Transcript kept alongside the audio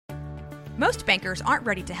Most bankers aren't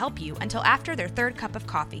ready to help you until after their third cup of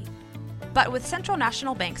coffee. But with Central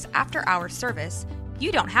National Bank's after-hours service,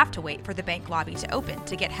 you don't have to wait for the bank lobby to open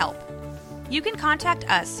to get help. You can contact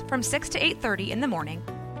us from 6 to 8:30 in the morning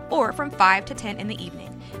or from 5 to 10 in the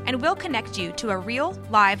evening, and we'll connect you to a real,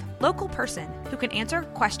 live, local person who can answer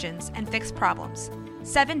questions and fix problems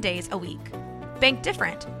 7 days a week. Bank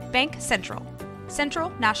different. Bank Central. Central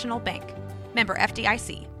National Bank. Member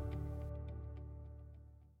FDIC.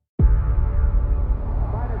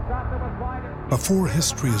 Before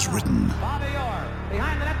history is written,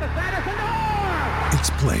 it's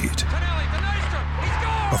played.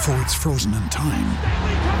 Before it's frozen in time,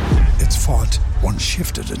 it's fought one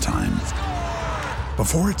shift at a time.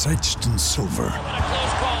 Before it's etched in silver,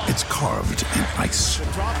 it's carved in ice.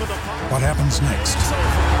 What happens next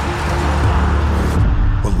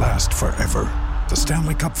will last forever. The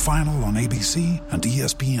Stanley Cup Final on ABC and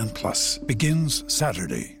ESPN Plus begins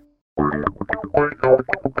Saturday.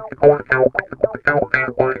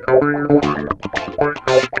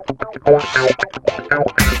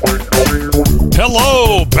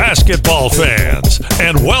 Hello, basketball fans,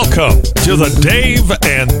 and welcome to the Dave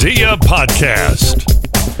and Dia podcast.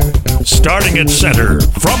 Starting at center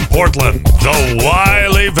from Portland, the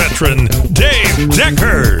wily veteran Dave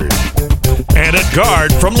Deckard. And at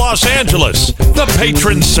guard from Los Angeles, the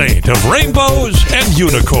patron saint of rainbows and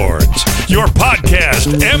unicorns, your podcast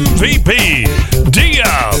MVP,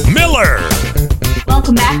 Dia Miller.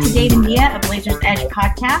 Welcome back to Dave and Dia, a Blazers Edge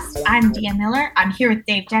podcast. I'm Dia Miller. I'm here with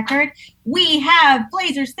Dave Deckard. We have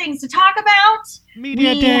Blazers things to talk about.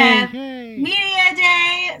 Media Day.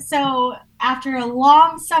 So after a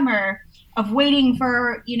long summer of waiting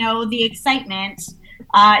for, the excitement,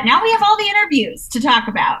 now we have all the interviews to talk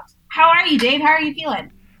about. How are you, Dave? How are you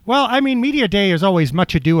feeling? Well, I mean, Media Day is always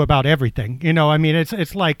much ado about everything.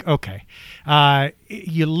 It's like, okay,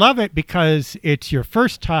 you love it because it's your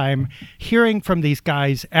first time hearing from these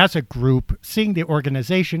guys as a group, seeing the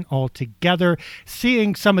organization all together,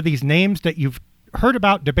 seeing some of these names that you've heard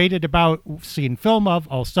about, debated about, seen film of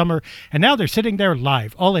all summer, and now they're sitting there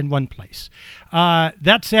live, all in one place.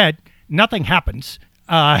 That said, nothing happens.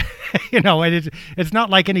 It's not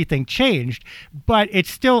like anything changed, but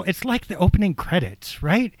it's like the opening credits,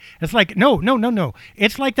 right? It's like, no.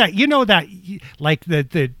 It's like that, like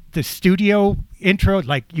the studio intro,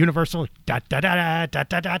 like Universal, da da da da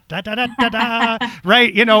da da da da da da,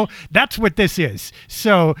 right? That's what this is.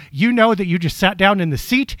 So that you just sat down in the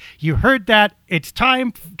seat, you heard that. It's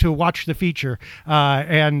time to watch the feature,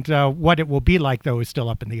 and what it will be like, though, is still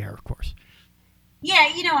up in the air, of course. Yeah,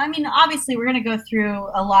 obviously we're going to go through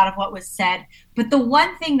a lot of what was said, but the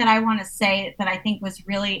one thing that I want to say that I think was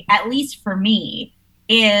really, at least for me,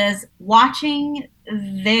 is watching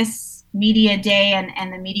this media day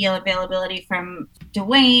and the media availability from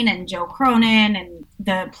Dwayne and Joe Cronin and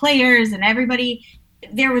the players and everybody.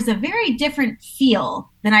 There was a very different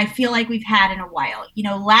feel than I feel like we've had in a while.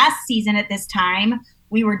 Last season at this time,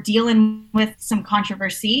 we were dealing with some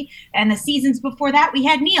controversy, and the seasons before that, we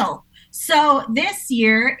had Neil. So this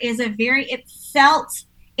year is it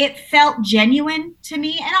felt genuine to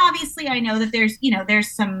me. And obviously I know that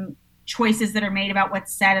there's some choices that are made about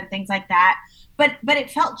what's said and things like that, but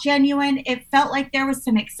it felt genuine. It felt like there was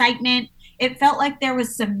some excitement. It felt like there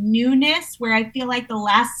was some newness, where I feel like the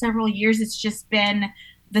last several years, it's just been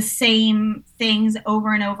the same things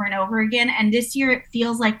over and over and over again. And this year it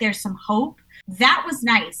feels like there's some hope. That was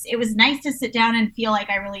nice. It was nice to sit down and feel like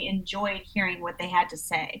I really enjoyed hearing what they had to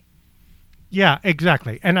say. Yeah,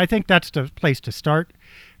 exactly. And I think that's the place to start.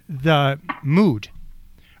 The mood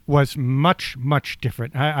was much, much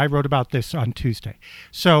different. I wrote about this on Tuesday.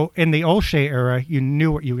 So in the Olshey era, you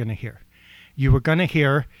knew what you were going to hear. You were going to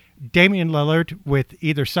hear Damian Lillard with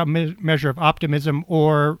either some measure of optimism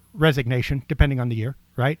or resignation, depending on the year,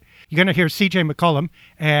 right? You're going to hear CJ McCollum,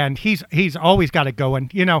 and he's always got it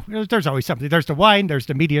going. There's always something. There's the wine, there's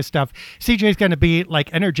the media stuff. CJ's going to be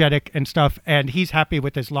like energetic and stuff, and he's happy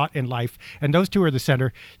with his lot in life. And those two are the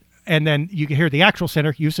center. And then you can hear the actual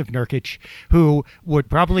center, Yusuf Nurkic, who would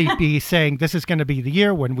probably be saying, this is going to be the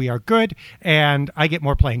year when we are good and I get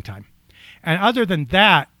more playing time. And other than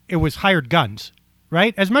that, it was hired guns.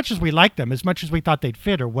 Right? As much as we liked them, as much as we thought they'd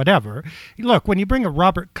fit or whatever, look, when you bring a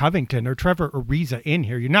Robert Covington or Trevor Ariza in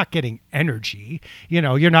here, you're not getting energy.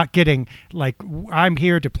 You're not getting like, I'm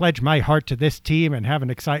here to pledge my heart to this team and have an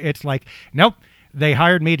excitement. It's like, nope, they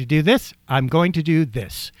hired me to do this. I'm going to do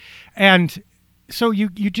this. And so you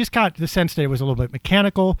just got the sense that it was a little bit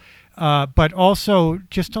mechanical, but also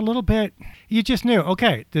just a little bit, you just knew,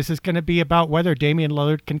 okay, this is going to be about whether Damian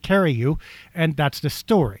Lillard can carry you, and that's the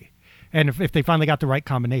story. And if they finally got the right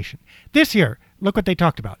combination. This year, look what they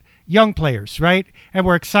talked about. young players, right? And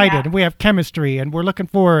we're excited Yeah. and we have chemistry and we're looking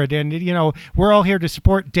forward. And, you know, we're all here to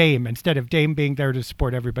support Dame instead of Dame being there to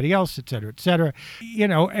support everybody else, et cetera, et cetera. You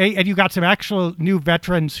know, and you got some actual new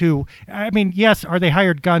veterans who, I mean, yes, are they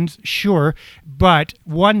hired guns? Sure. But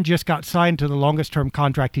one just got signed to the longest term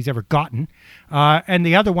contract he's ever gotten. And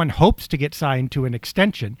the other one hopes to get signed to an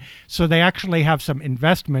extension. So they actually have some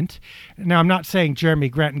investment. Now, I'm not saying Jeremy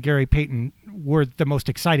Grant and Gary Payton were the most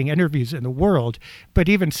exciting interviews in the world, but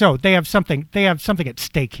even so, they have something at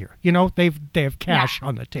stake here. You know, they have cash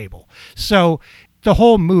on the table. So the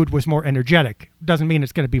whole mood was more energetic. Doesn't mean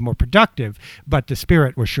it's going to be more productive, but the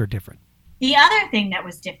spirit was sure different. The other thing that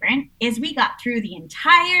was different is we got through the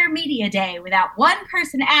entire media day without one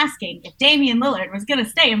person asking if Damian Lillard was going to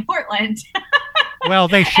stay in Portland. Well,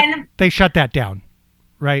 they shut that down,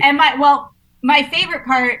 right? And my favorite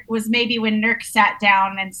part was maybe when Nurk sat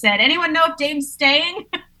down and said, "Anyone know if Dame's staying?"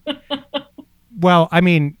 Well, I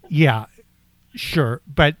mean, yeah, sure,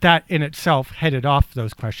 but that in itself headed off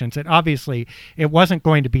those questions, and obviously it wasn't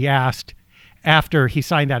going to be asked after he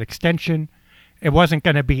signed that extension. It wasn't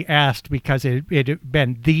going to be asked because it had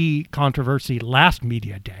been the controversy last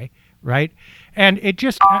media day, right? And it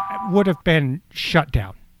just would have been shut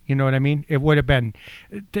down. You know what I mean? It would have been,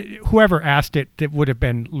 whoever asked it, it would have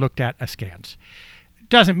been looked at askance.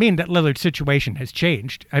 Doesn't mean that Lillard's situation has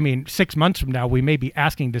changed. I mean, 6 months from now, we may be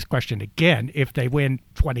asking this question again if they win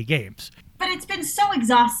 20 games. But it's been so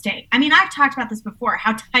exhausting. I mean, I've talked about this before,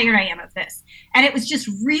 how tired I am of this. And it was just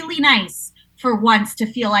really nice for once to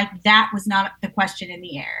feel like that was not the question in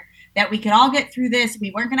the air, that we could all get through this.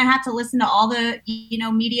 We weren't going to have to listen to all the, you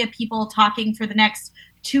know, media people talking for the next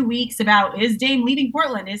 2 weeks about, is Dame leaving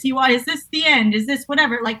Portland? Is this the end? Is this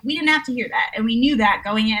whatever? Like, we didn't have to hear that. And we knew that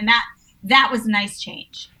going in. That was a nice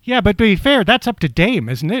change. Yeah, but to be fair, that's up to Dame,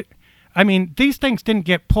 isn't it? I mean, these things didn't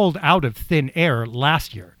get pulled out of thin air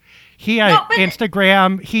last year. He had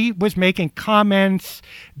Instagram. He was making comments.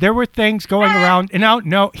 There were things going around. And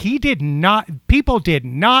no, he did not. People did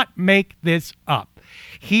not make this up.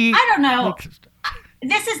 I don't know.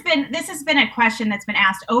 This has been a question that's been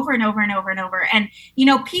asked over and over and over and over. And, you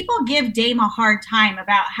know, people give Dame a hard time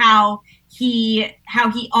about how he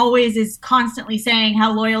always is constantly saying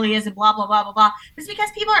how loyal he is and blah, blah, blah, blah, blah. It's because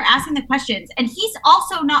people are asking the questions. And he's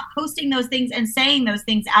also not posting those things and saying those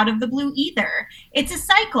things out of the blue either. It's a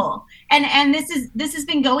cycle. And this has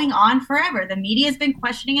been going on forever. The media has been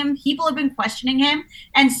questioning him. People have been questioning him.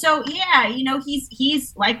 And so, yeah, you know,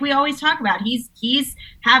 he's like we always talk about, he's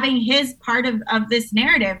having his part of this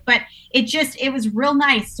narrative. But it was real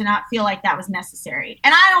nice to not feel like that was necessary.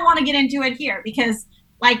 And I don't want to get into it here because,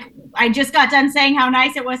 like, I just got done saying how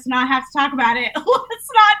nice it was to not have to talk about it. Let's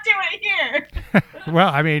not do it here. Well,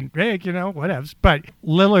 I mean, you know, whatevs. But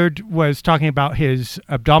Lillard was talking about his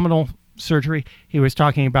abdominal surgery. He was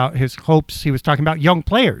talking about his hopes. He was talking about young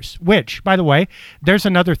players, which, by the way, there's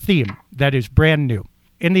another theme that is brand new.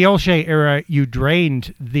 In the Olshey era, you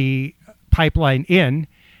drained the pipeline in.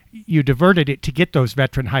 You diverted it to get those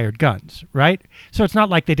veteran hired guns, right? So it's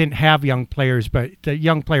not like they didn't have young players, but the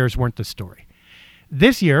young players weren't the story.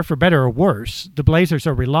 This year, for better or worse, the Blazers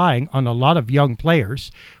are relying on a lot of young players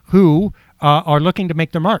who are looking to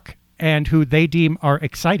make their mark and who they deem are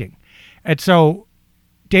exciting. And so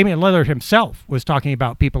Damian Lillard himself was talking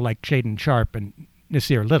about people like Shaedon Sharpe and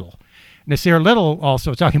Nasir Little. Nasir Little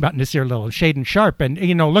also talking about Nasir Little and Shaedon Sharpe. And,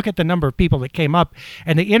 you know, look at the number of people that came up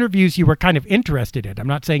and the interviews you were kind of interested in. I'm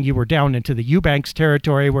not saying you were down into the Eubanks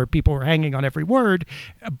territory where people were hanging on every word,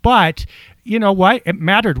 but you know what? It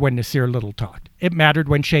mattered when Nasir Little talked. It mattered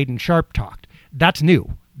when Shaedon Sharpe talked. That's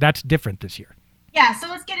new. That's different this year. Yeah, so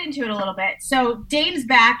let's get into it a little bit. So Dame's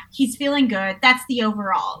back. He's feeling good. That's the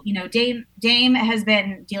overall. You know, Dame has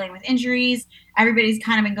been dealing with injuries. Everybody's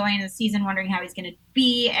kind of been going into the season wondering how he's going to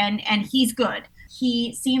be, and he's good.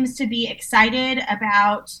 He seems to be excited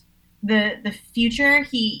about the future.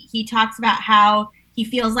 He talks about how he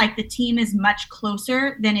feels like the team is much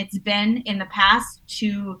closer than it's been in the past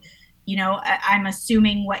to, you know, I'm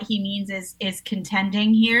assuming what he means is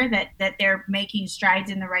contending here, that they're making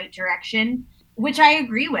strides in the right direction, which I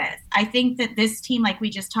agree with. I think that this team, like we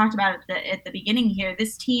just talked about at the beginning here,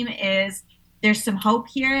 this team there's some hope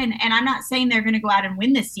here. And I'm not saying they're going to go out and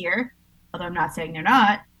win this year, although I'm not saying they're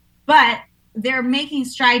not, but they're making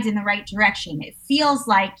strides in the right direction. It feels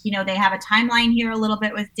like, you know, they have a timeline here a little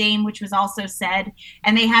bit with Dame, which was also said,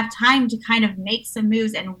 and they have time to kind of make some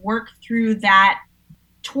moves and work through that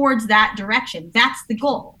towards that direction. That's the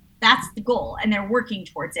goal. And they're working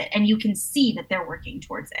towards it. And you can see that they're working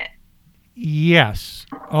towards it. Yes,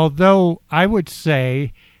 although I would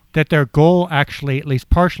say that their goal actually, at least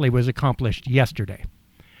partially, was accomplished yesterday,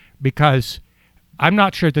 because I'm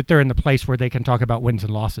not sure that they're in the place where they can talk about wins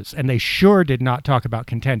and losses. And they sure did not talk about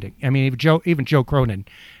contending. I mean, even Joe Cronin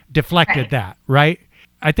deflected that, right?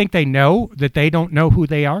 I think they know that they don't know who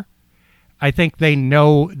they are. I think they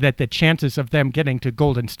know that the chances of them getting to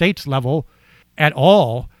Golden State's level at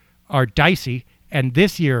all are dicey, and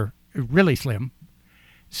this year really slim.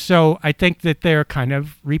 So I think that they're kind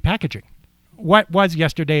of repackaging. What was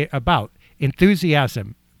yesterday about?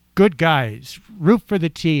 Enthusiasm, good guys, root for the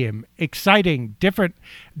team, exciting, different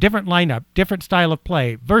lineup, different style of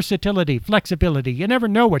play, versatility, flexibility. You never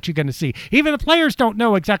know what you're going to see. Even the players don't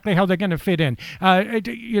know exactly how they're going to fit in.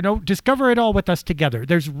 Discover it all with us together.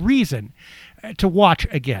 There's reason to watch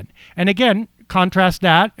again. And again, contrast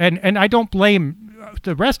that, and I don't blame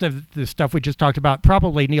the rest of the stuff we just talked about,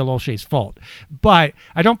 probably Neil Olshey's fault. But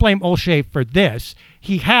I don't blame Olshey for this.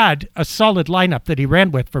 He had a solid lineup that he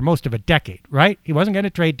ran with for most of a decade, right? He wasn't going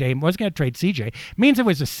to trade Dame, wasn't going to trade CJ. Means it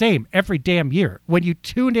was the same every damn year. When you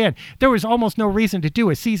tuned in, there was almost no reason to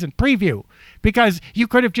do a season preview because you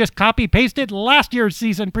could have just copy-pasted last year's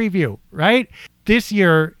season preview, right? This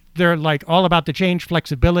year, they're like all about the change,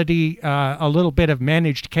 flexibility, a little bit of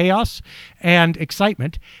managed chaos and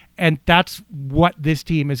excitement. And that's what this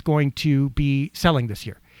team is going to be selling this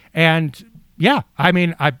year. And yeah, I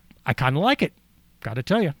mean, I kind of like it. Got to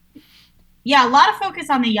tell you. Yeah, a lot of focus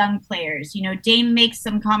on the young players. You know, Dame makes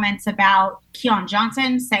some comments about Keon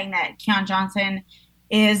Johnson, saying that Keon Johnson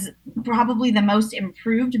is probably the most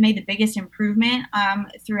improved, made the biggest improvement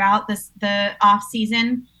throughout the off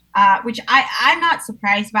season. Which I'm not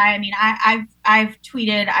surprised by. I mean, I've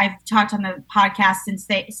tweeted, I've talked on the podcast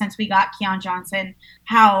since we got Keon Johnson,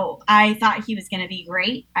 how I thought he was going to be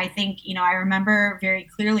great. I think, I remember very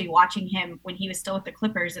clearly watching him when he was still with the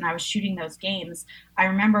Clippers and I was shooting those games. I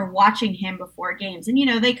remember watching him before games and,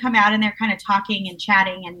 they come out and they're kind of talking and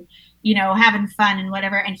chatting and, having fun and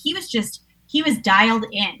whatever. And he was dialed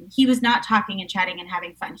in. He was not talking and chatting and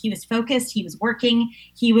having fun. He was focused. He was working.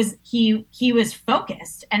 He was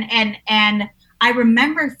focused. And I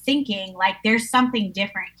remember thinking like, there's something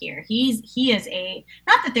different here. He is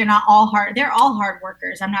not that they're not all hard. They're all hard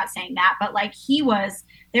workers. I'm not saying that, but like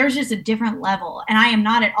there's just a different level. And I am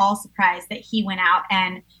not at all surprised that he went out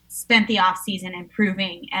and spent the off season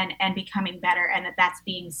improving and becoming better, and that's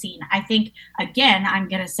being seen. I think, again, I'm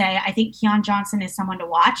going to say, I think Keon Johnson is someone to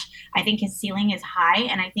watch. I think his ceiling is high,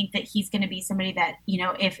 and I think that he's going to be somebody that,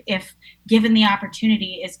 if given the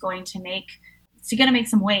opportunity, is going to make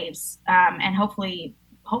some waves, and hopefully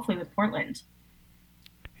with Portland.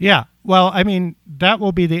 Yeah, well, I mean, that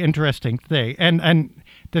will be the interesting thing. And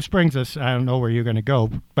this brings us, I don't know where you're going to go,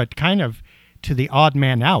 but kind of to the odd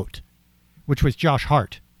man out, which was Josh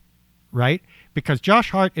Hart. Right? Because Josh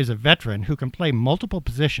Hart is a veteran who can play multiple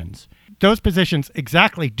positions. Those positions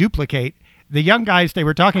exactly duplicate the young guys they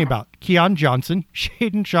were talking about, Keon Johnson,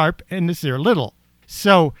 Shaedon Sharpe, and Nasir Little.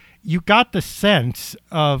 So you got the sense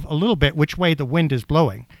of a little bit which way the wind is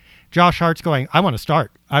blowing. Josh Hart's going, I want to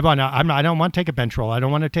start. I don't want to take a bench role. I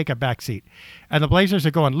don't want to take a back seat. And the Blazers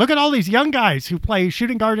are going, look at all these young guys who play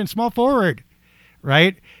shooting guard and small forward.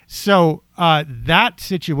 Right? So that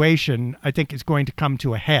situation, I think, is going to come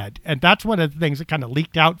to a head. And that's one of the things that kind of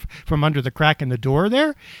leaked out from under the crack in the door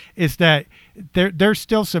there, is that there's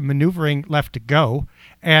still some maneuvering left to go.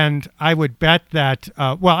 And I would bet that,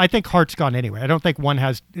 I think Hart's gone anyway. I don't think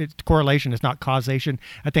correlation is not causation.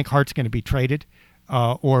 I think Hart's going to be traded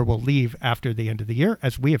or will leave after the end of the year,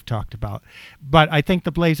 as we have talked about. But I think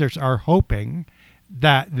the Blazers are hoping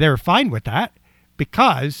that they're fine with that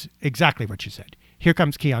because exactly what you said. Here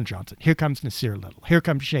comes Keon Johnson. Here comes Nasir Little. Here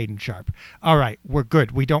comes Shaedon Sharpe. All right, we're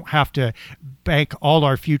good. We don't have to bank all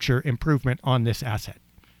our future improvement on this asset.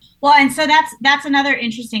 Well, and so that's another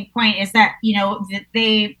interesting point is that,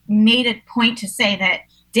 they made a point to say that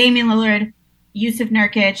Damian Lillard, Yusuf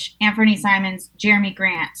Nurkic, Anthony Simons, Jeremy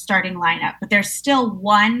Grant starting lineup, but there's still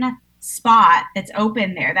one spot that's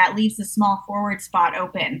open there that leaves the small forward spot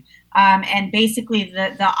open. And basically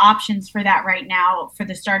the options for that right now for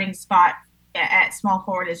the starting spot at small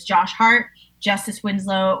forward is Josh Hart, Justice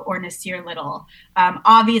Winslow, or Nasir Little.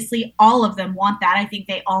 Obviously, all of them want that. I think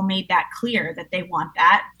they all made that clear that they want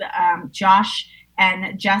that. Josh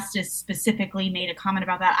and Justice specifically made a comment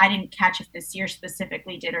about that. I didn't catch if Nasir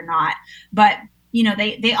specifically did or not. But,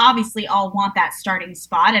 they obviously all want that starting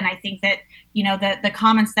spot. And I think that, the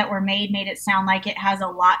comments that were made it sound like it has a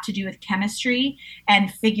lot to do with chemistry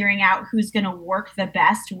and figuring out who's going to work the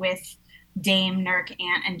best with Dame, Nurk,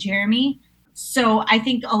 Ant, and Jeremy. So I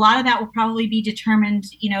think a lot of that will probably be determined,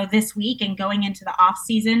 this week and going into the off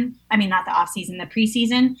season. I mean, not the off season, the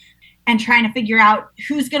preseason. and trying to figure out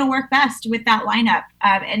who's going to work best with that lineup.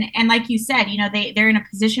 And like you said, they're in a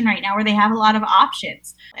position right now where they have a lot of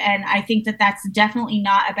options. And I think that that's definitely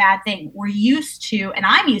not a bad thing. We're used to, and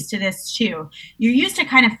I'm used to this too, you're used to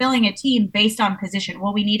kind of filling a team based on position.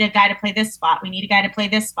 Well, we need a guy to play this spot. We need a guy to play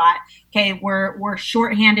this spot. Okay, we're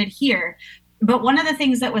shorthanded here. But one of the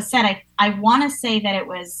things that was said, I want to say that it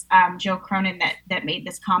was Joe Cronin that made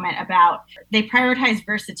this comment about they prioritize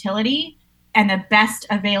versatility and the best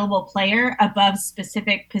available player above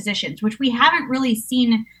specific positions, which we haven't really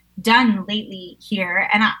seen done lately here.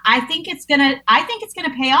 And I think it's gonna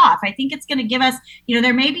pay off. I think it's gonna give us,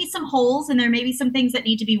 there may be some holes and there may be some things that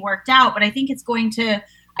need to be worked out, but I think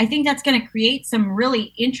that's gonna create some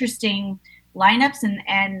really interesting lineups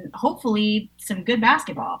and hopefully some good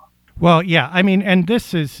basketball. Well, yeah, I mean, and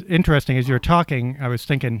this is interesting. As you're talking, I was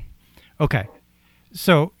thinking, okay,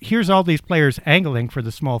 so here's all these players angling for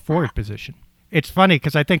the small forward position. It's funny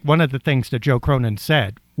because I think one of the things that Joe Cronin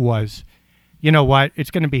said was, you know what, it's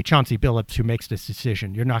going to be Chauncey Billups who makes this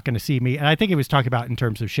decision. You're not going to see me. And I think he was talking about in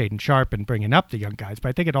terms of Shaedon Sharpe and bringing up the young guys. But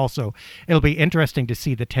I think it'll be interesting to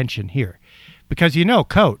see the tension here. Because,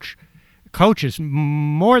 Coach is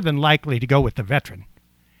more than likely to go with the veteran.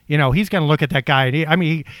 He's going to look at that guy.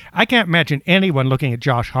 And I can't imagine anyone looking at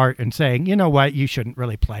Josh Hart and saying, you know what, you shouldn't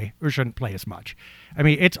really play or shouldn't play as much.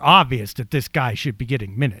 It's obvious that this guy should be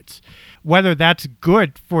getting minutes. Whether that's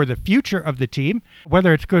good for the future of the team,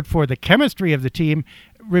 whether it's good for the chemistry of the team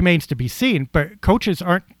remains to be seen. But coaches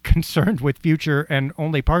aren't concerned with future and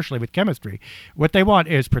only partially with chemistry. What they want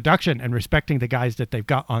is production and respecting the guys that they've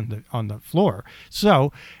got on the floor.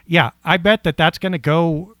 So, yeah, I bet that's going to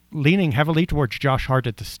go leaning heavily towards Josh Hart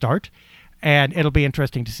at the start, and it'll be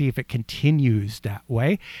interesting to see if it continues that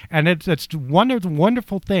way. And it's one of the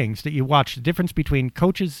wonderful things that you watch, the difference between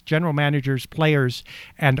coaches, general managers, players,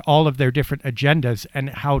 and all of their different agendas and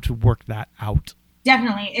how to work that out.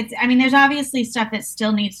 Definitely. There's obviously stuff that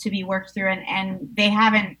still needs to be worked through, and they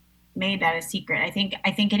haven't made that a secret. I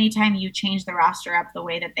think anytime you change the roster up the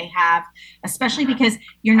way that they have, especially because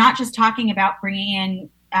you're not just talking about bringing in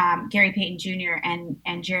Gary Payton Jr.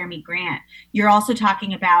 and Jeremy Grant. You're also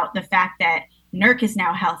talking about the fact that Nurk is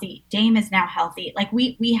now healthy. Dame is now healthy. Like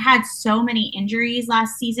we had so many injuries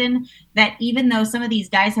last season that even though some of these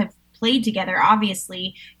guys have played together,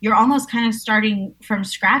 obviously, you're almost kind of starting from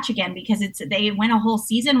scratch again because they went a whole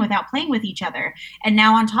season without playing with each other. And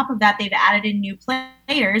now on top of that, they've added in new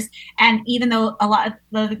players. And even though a lot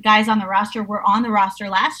of the guys on the roster were on the roster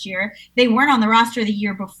last year, they weren't on the roster the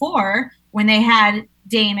year before when they had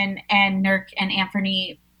Dame and Nurk and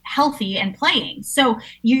Anthony healthy and playing. So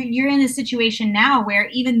you're in a situation now where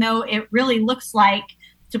even though it really looks like,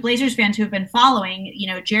 to Blazers fans who have been following,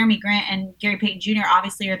 Jeremy Grant and Gary Payton Jr.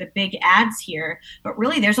 obviously are the big adds here, but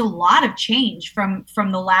really there's a lot of change from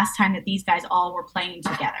the last time that these guys all were playing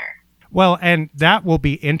together. Well, and that will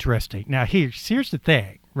be interesting. Now, here's the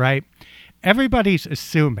thing, right? Everybody's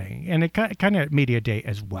assuming, and it kind of media day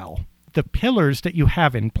as well, the pillars that you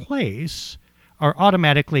have in place are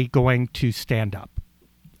automatically going to stand up,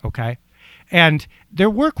 okay? And there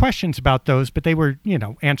were questions about those, but they were,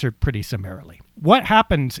 answered pretty summarily. What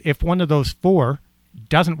happens if one of those four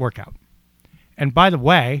doesn't work out? And by the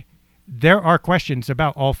way, there are questions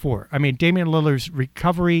about all four. Damian Lillard's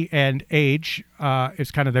recovery and age is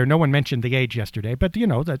kind of there. No one mentioned the age yesterday, but,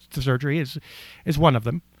 the surgery is one of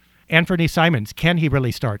them. Anthony Simons, can he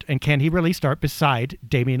really start? And can he really start beside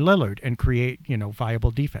Damian Lillard and create,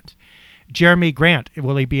 viable defense? Jeremy Grant,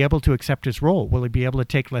 will he be able to accept his role? Will he be able to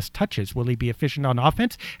take less touches? Will he be efficient on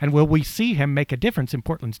offense? And will we see him make a difference in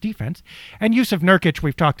Portland's defense? And Jusuf Nurkic,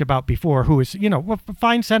 we've talked about before, who is, a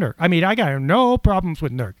fine center. I got no problems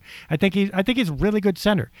with Nurk. I think he's a really good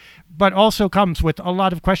center, but also comes with a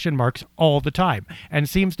lot of question marks all the time and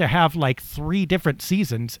seems to have like 3 different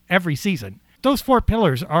seasons every season. Those 4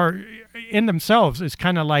 pillars are in themselves is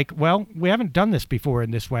kind of like, well, we haven't done this before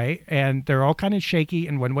in this way, and they're all kind of shaky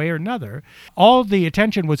in one way or another. All the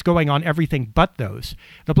attention was going on everything but those.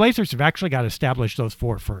 The Blazers have actually got to establish those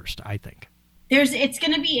 4 first, I think. It's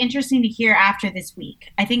going to be interesting to hear after this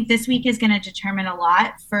week. I think this week is going to determine a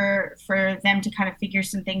lot for them to kind of figure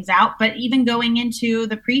some things out. But even going into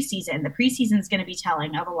the preseason is going to be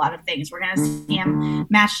telling of a lot of things. We're going to see them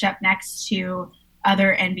matched up next to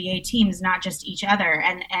other NBA teams, not just each other.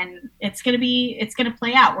 And it's going to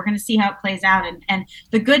play out. We're going to see how it plays out. And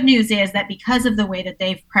the good news is that because of the way that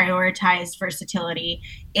they've prioritized versatility,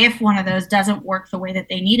 if one of those doesn't work the way that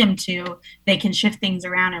they need them to, they can shift things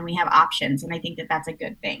around and we have options. And I think that that's a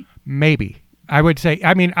good thing. Maybe. I would say,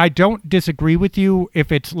 I don't disagree with you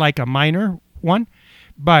if it's like a minor one,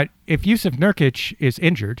 but if Jusuf Nurkic is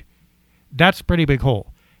injured, that's a pretty big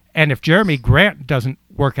hole. And if Jeremy Grant doesn't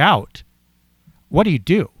work out, what do you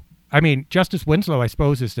do? I mean, Justice Winslow, I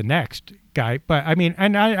suppose, is the next guy. But, I mean,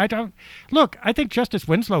 and I don't... Look, I think Justice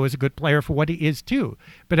Winslow is a good player for what he is, too.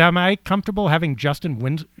 But am I comfortable having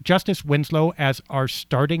Justice Winslow as our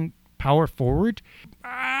starting power forward?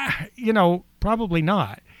 Probably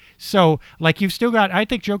not. So, like, you've still got... I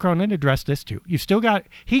think Joe Cronin addressed this, too. You've still got...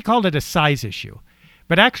 He called it a size issue.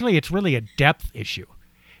 But actually, it's really a depth issue.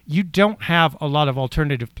 You don't have a lot of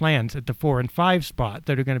alternative plans at the 4 and 5 spot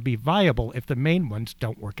that are going to be viable if the main ones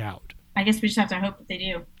don't work out. I guess we just have to hope that they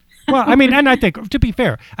do. Well, I mean, and I think, to be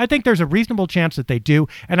fair, I think there's a reasonable chance that they do.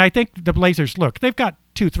 And I think the Blazers, look, they've got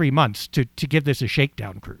 2-3 months to give this a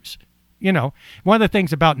shakedown cruise. One of the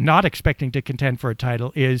things about not expecting to contend for a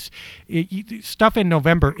title is stuff in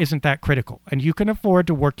November isn't that critical, and you can afford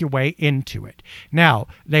to work your way into it. Now,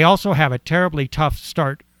 they also have a terribly tough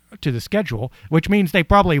start to the schedule, which means they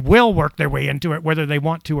probably will work their way into it whether they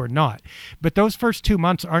want to or not. But those first 2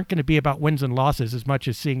 months aren't going to be about wins and losses as much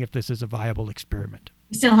as seeing if this is a viable experiment.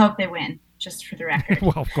 We still hope they win, just for the record.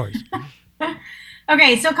 Well, of course.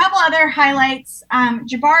 Okay, so a couple other highlights.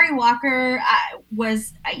 Jabari Walker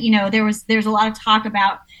was, there's a lot of talk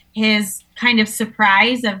about his kind of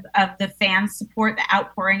surprise of the fans' support, the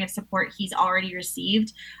outpouring of support he's already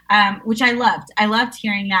received, which I loved. I loved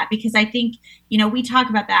hearing that because I think, we talk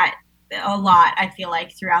about that a lot, I feel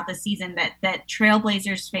like, throughout the season, that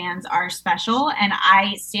Trailblazers fans are special, and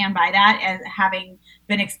I stand by that as having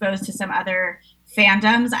been exposed to some other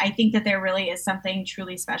fandoms. I think that there really is something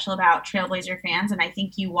truly special about Trailblazer fans, and I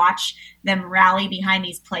think you watch them rally behind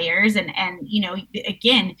these players, and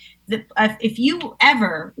again, if you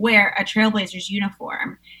ever wear a Trailblazers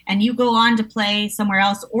uniform and you go on to play somewhere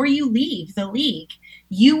else or you leave the league,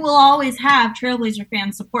 you will always have Trailblazer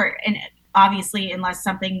fan support, and obviously unless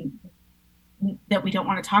something that we don't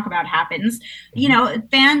want to talk about happens,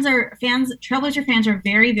 Trailblazer fans are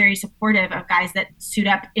very, very supportive of guys that suit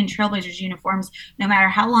up in Trailblazers uniforms, no matter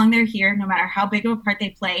how long they're here, no matter how big of a part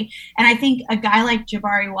they play. And I think a guy like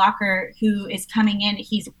Jabari Walker, who is coming in,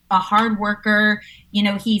 he's a hard worker,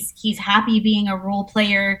 he's happy being a role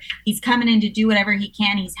player. He's coming in to do whatever he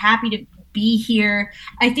can. He's happy to be here.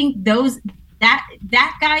 I think that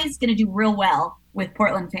guy's going to do real well with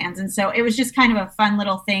Portland fans. And so it was just kind of a fun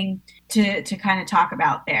little thing to kind of talk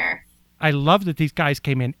about there. I love that these guys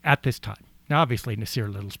came in at this time. Now, obviously, Nasir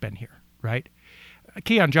Little's been here, right?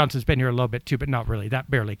 Keon Johnson's been here a little bit too, but not really.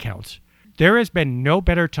 That barely counts. There has been no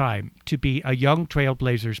better time to be a young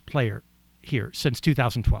Trailblazers player here since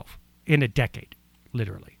 2012, in a decade,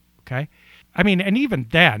 literally, okay? I mean, and even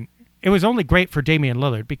then, it was only great for Damian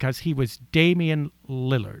Lillard because he was Damian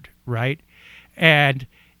Lillard, right? And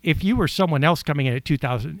if you were someone else coming in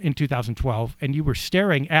in 2012 and you were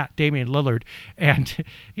staring at Damian Lillard and,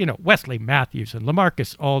 Wesley Matthews and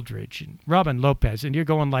LaMarcus Aldridge and Robin Lopez, and you're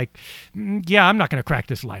going like, yeah, I'm not going to crack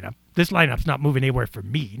this lineup. This lineup's not moving anywhere for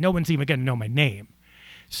me. No one's even going to know my name.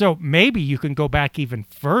 So maybe you can go back even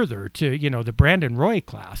further to, the Brandon Roy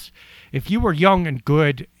class. If you were young and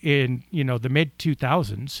good in, the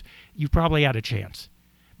mid-2000s, you probably had a chance.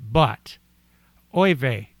 But, oy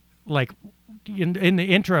vey, like, in the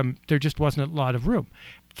interim, there just wasn't a lot of room.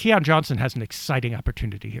 Keon Johnson has an exciting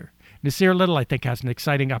opportunity here. Nasir Little, I think, has an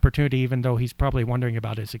exciting opportunity, even though he's probably wondering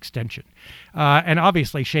about his extension. And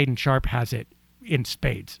obviously, Shaedon Sharpe has it in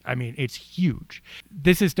spades. I mean, it's huge.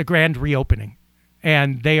 This is the grand reopening,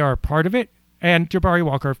 and they are part of it. And Jabari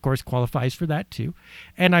Walker, of course, qualifies for that, too.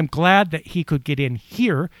 And I'm glad that he could get in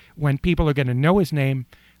here when people are going to know his name,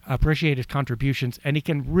 appreciate his contributions, and he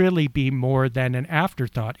can really be more than an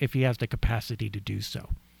afterthought if he has the capacity to do so.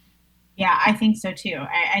 Yeah, I think so too.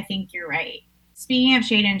 I think you're right. Speaking of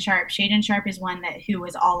Shaedon Sharpe is one who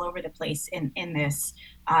was all over the place in this.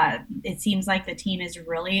 It seems like the team is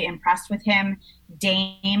really impressed with him.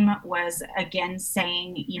 Dame was again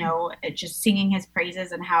saying, just singing his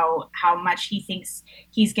praises and how much he thinks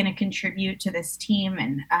he's going to contribute to this team.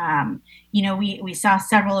 And, we saw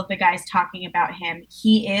several of the guys talking about him.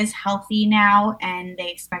 He is healthy now, and they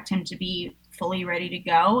expect him to be fully ready to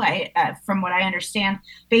go. From what I understand,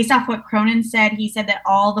 based off what Cronin said, he said that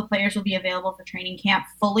all the players will be available for training camp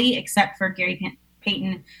fully, except for Gary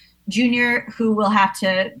Payton Jr., who will have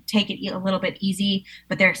to take it a little bit easy,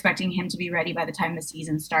 but they're expecting him to be ready by the time the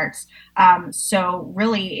season starts. So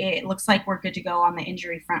really, it looks like we're good to go on the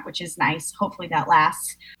injury front, which is nice. Hopefully that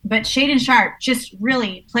lasts. But Shaedon Sharpe, just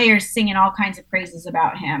really players singing all kinds of praises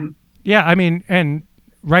about him. Yeah, I mean, and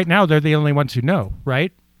right now they're the only ones who know,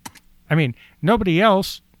 right? I mean, nobody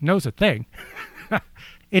else knows a thing.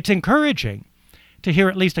 It's encouraging to hear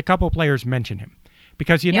at least a couple players mention him.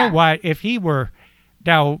 Because you know what? If he were...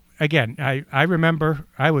 Now, again, I remember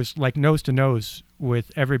I was like nose to nose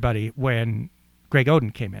with everybody when Greg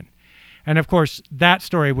Oden came in. And of course, that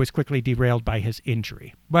story was quickly derailed by his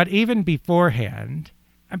injury. But even beforehand,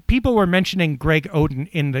 people were mentioning Greg Oden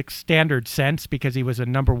in the standard sense because he was a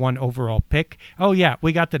number 1 overall pick. Oh, yeah,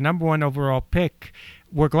 we got the number 1 overall pick.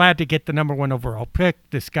 We're glad to get the number 1 overall pick.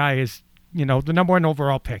 This guy is, the number 1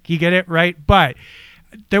 overall pick. You get it, right? But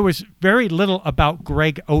there was very little about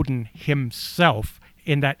Greg Oden himself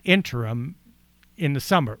in that interim in the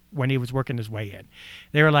summer when he was working his way in.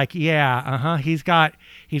 They were like, he's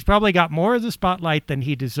probably got more of the spotlight than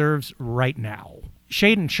he deserves right now.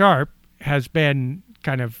 Shaden Sharp has been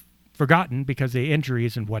kind of forgotten because of the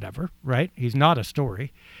injuries and whatever, right? He's not a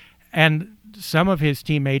story. And some of his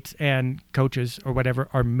teammates and coaches or whatever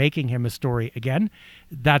are making him a story again.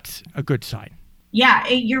 That's a good sign. Yeah,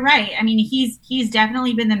 you're right. I mean, he's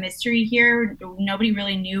definitely been the mystery here. Nobody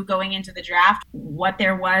really knew going into the draft what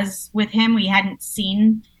there was with him. We hadn't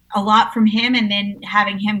seen a lot from him, and then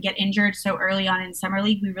having him get injured so early on in Summer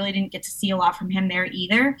League, we really didn't get to see a lot from him there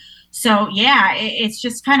either. So yeah, it's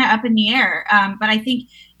just kind of up in the air. But I think,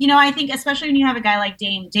 especially when you have a guy like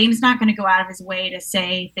Dame's not going to go out of his way to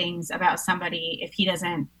say things about somebody if he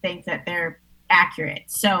doesn't think that they're accurate.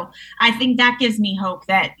 So I think that gives me hope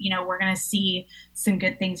that, we're going to see some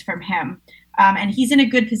good things from him. And he's in a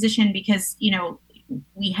good position because,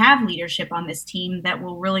 we have leadership on this team that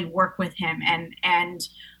will really work with him and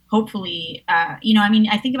hopefully,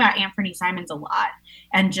 I think about Anthony Simons a lot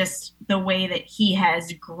and just the way that he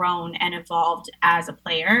has grown and evolved as a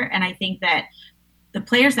player. And I think that the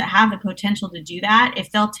players that have the potential to do that,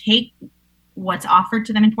 if they'll take what's offered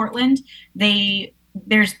to them in Portland,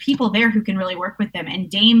 there's people there who can really work with them. And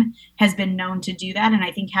Dame has been known to do that. And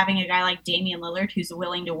I think having a guy like Damian Lillard who's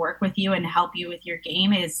willing to work with you and help you with your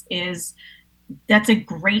game that's a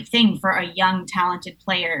great thing for a young, talented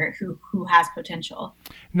player who has potential.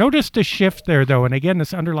 Notice the shift there, though. And again,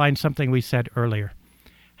 this underlines something we said earlier.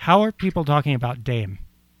 How are people talking about Dame?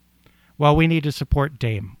 Well, we need to support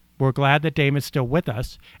Dame. We're glad that Dame is still with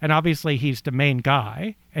us. And obviously he's the main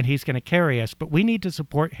guy and he's going to carry us, but we need to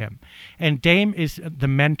support him. And Dame is the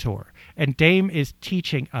mentor and Dame is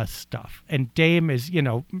teaching us stuff. And Dame is,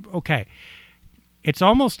 okay. It's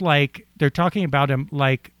almost like they're talking about him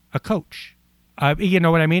like a coach. You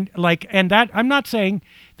know what I mean? And that I'm not saying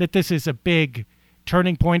that this is a big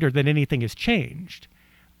turning point or that anything has changed.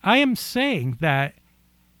 I am saying that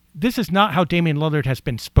this is not how Damian Lillard has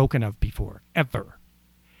been spoken of before, ever.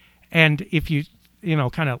 And if you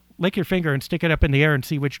kind of lick your finger and stick it up in the air and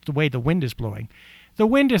see the way the wind is blowing, the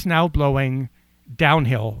wind is now blowing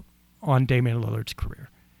downhill on Damian Lillard's career.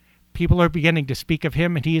 People are beginning to speak of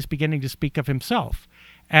him, and he is beginning to speak of himself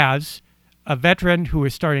as a veteran who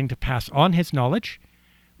is starting to pass on his knowledge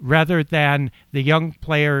rather than the young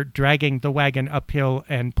player dragging the wagon uphill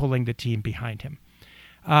and pulling the team behind him.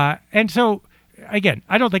 And so, again,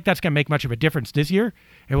 I don't think that's going to make much of a difference this year.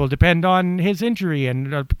 It will depend on his injury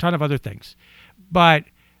and a ton of other things. But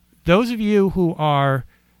those of you who are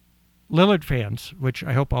Lillard fans, which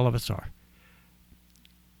I hope all of us are,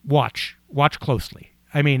 watch closely.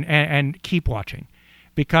 I mean, and keep watching,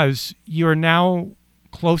 because you're now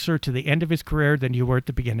closer to the end of his career than you were at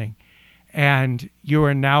the beginning. And you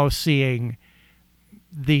are now seeing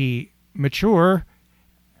the mature,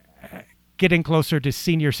 getting closer to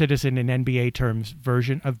senior citizen in NBA terms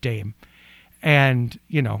version of Dame. And,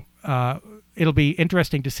 it'll be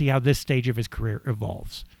interesting to see how this stage of his career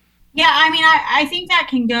evolves. Yeah, I mean, I think that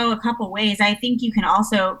can go a couple ways. I think you can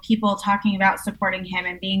also, people talking about supporting him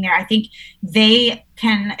and being there, I think they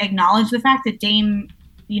can acknowledge the fact that Dame,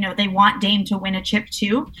 they want Dame to win a chip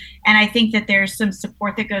too. And I think that there's some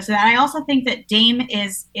support that goes to that. I also think that Dame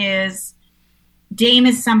is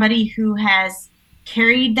somebody who has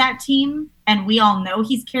carried that team, and we all know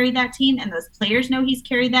he's carried that team, and those players know he's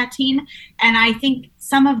carried that team. And I think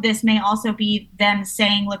some of this may also be them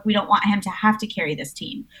saying, look, we don't want him to have to carry this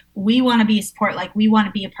team. We want to be a support, we want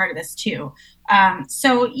to be a part of this too.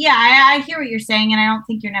 So yeah, I hear what you're saying, and I don't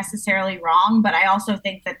think you're necessarily wrong, but I also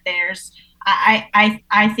think that there's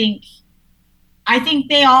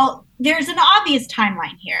there's an obvious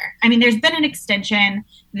timeline here. I mean, there's been an extension,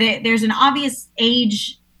 there's an obvious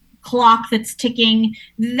age clock that's ticking.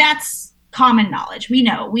 That's common knowledge. We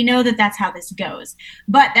know that that's how this goes.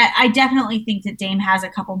 But that I definitely think that Dame has a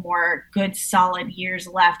couple more good, solid years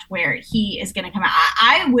left where he is going to come out.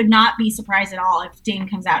 I would not be surprised at all if Dame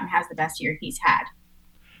comes out and has the best year he's had.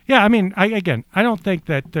 Yeah, I mean, I don't think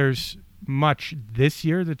that there's much this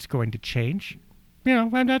year that's going to change.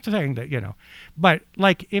 I'm not saying that, but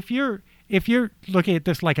if you're looking at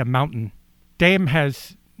this like a mountain, Dame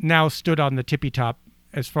has now stood on the tippy top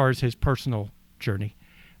as far as his personal journey,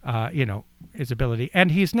 his ability.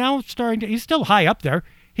 And he's now he's still high up there.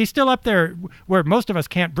 He's still up there where most of us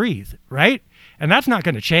can't breathe, right? And that's not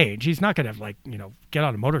going to change. He's not going to get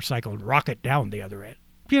on a motorcycle and rocket down the other end.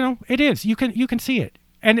 It is. You can see it.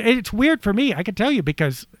 And it's weird for me, I can tell you,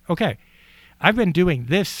 because, okay, I've been doing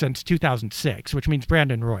this since 2006, which means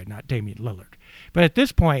Brandon Roy, not Damian Lillard. But at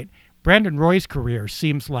this point, Brandon Roy's career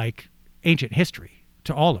seems like ancient history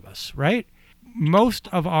to all of us, right? Most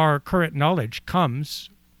of our current knowledge comes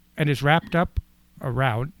and is wrapped up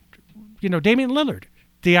around, Damian Lillard.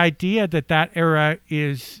 The idea that era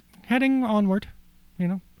is heading onward,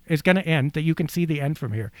 is going to end, that you can see the end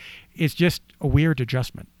from here, is just a weird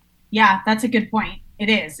adjustment. Yeah, that's a good point. It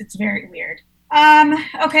is. It's very weird.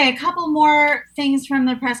 Okay, a couple more things from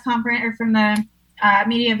the press conference or from the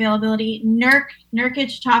media availability.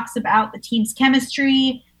 Nurkic talks about the team's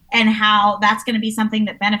chemistry and how that's going to be something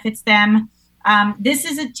that benefits them. This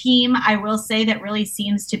is a team, I will say, that really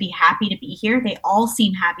seems to be happy to be here. They all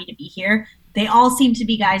seem happy to be here. They all seem to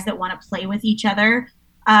be guys that want to play with each other.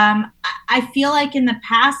 I feel like in the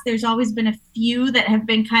past, there's always been a few that have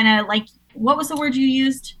been kind of like, what was the word you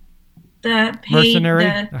used? Mercenaries.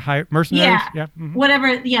 Yeah. Mm-hmm.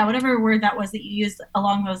 Whatever word that was that you used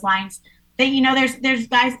along those lines. That, there's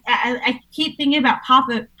guys, I keep thinking about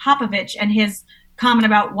Popovich and his comment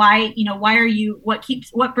about why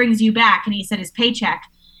what brings you back? And he said his paycheck.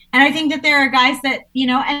 And I think that there are guys that,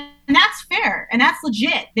 and that's fair and that's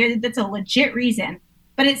legit. That's a legit reason.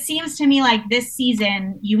 But it seems to me like this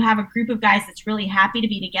season, you have a group of guys that's really happy to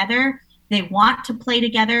be together. They want to play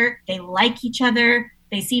together. They like each other.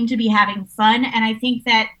 They seem to be having fun. And I think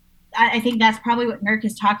that's probably what Nurk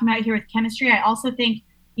is talking about here with chemistry. I also think,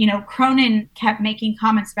 Cronin kept making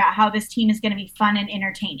comments about how this team is going to be fun and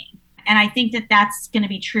entertaining. And I think that that's going to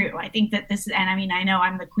be true. I think that this is, and I mean, I know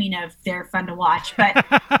I'm the queen of they're fun to watch, but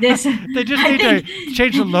this. They just need to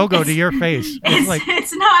change the logo to your face.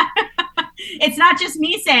 It's not just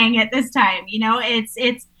me saying it this time.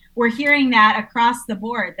 We're hearing that across the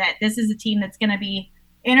board, that this is a team that's going to be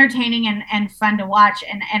entertaining and fun to watch.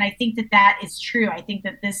 And I think that is true. I think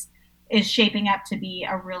that this is shaping up to be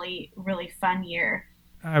a really, really fun year.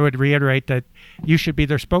 I would reiterate that you should be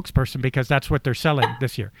their spokesperson, because that's what they're selling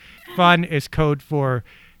this year. Fun is code for,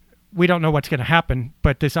 we don't know what's going to happen,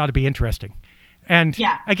 but this ought to be interesting. And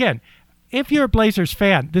again, if you're a Blazers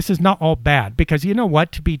fan, this is not all bad, because you know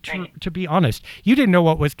what? To be honest, you didn't know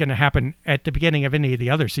what was going to happen at the beginning of any of the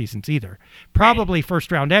other seasons either. Probably first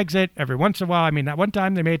round exit every once in a while. I mean, that one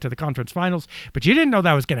time they made it to the conference finals, but you didn't know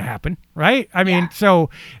that was going to happen, right? I mean, so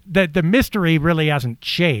the mystery really hasn't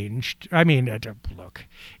changed. I mean, look,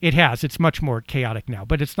 it has. It's much more chaotic now,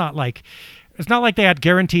 but it's not like they had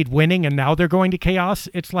guaranteed winning and now they're going to chaos.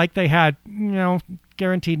 It's like they had,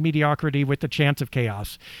 guaranteed mediocrity with the chance of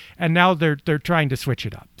chaos. And now they're trying to switch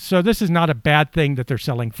it up. So this is not a bad thing that they're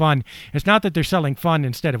selling fun. It's not that they're selling fun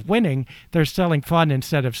instead of winning. They're selling fun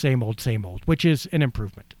instead of same old, which is an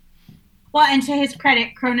improvement. Well, and to his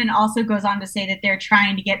credit, Cronin also goes on to say that they're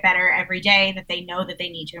trying to get better every day, that they know that they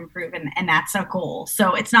need to improve, and that's a goal.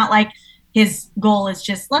 So it's not like his goal is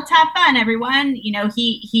just, let's have fun, everyone.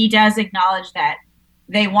 He does acknowledge that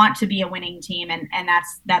they want to be a winning team, and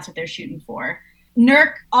that's what they're shooting for.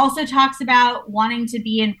 Nurk also talks about wanting to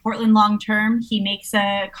be in Portland long term. He makes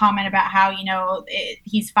a comment about how,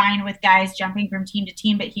 he's fine with guys jumping from team to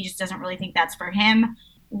team, but he just doesn't really think that's for him,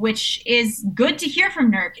 which is good to hear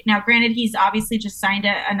from Nurk. Now, granted, he's obviously just signed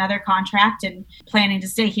another contract and planning to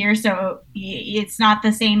stay here, so it's not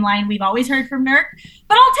the same line we've always heard from Nurk,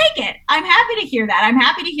 but I'll take it. I'm happy to hear that. I'm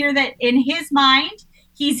happy to hear that in his mind,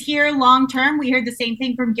 he's here long term. We heard the same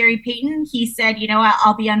thing from Gary Payton. He said,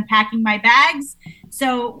 I'll be unpacking my bags.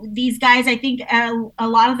 So these guys, I think a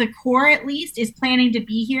lot of the core, at least, is planning to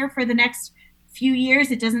be here for the next few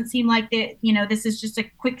years. It doesn't seem like that, this is just a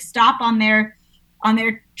quick stop on their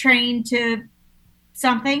train to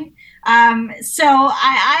something. So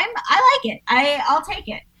I like it. I'll take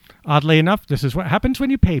it. Oddly enough, this is what happens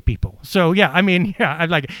when you pay people. So I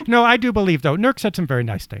like it. No, I do believe, though, Nurk said some very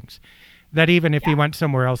nice things. That even if he went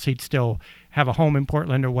somewhere else, he'd still have a home in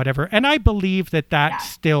Portland or whatever. And I believe that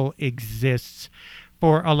still exists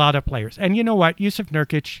for a lot of players. And you know what? Yusuf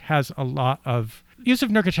Nurkic has a lot of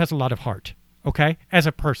heart, okay? As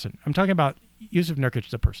a person. I'm talking about Yusuf Nurkic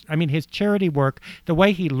as a person. I mean, his charity work, the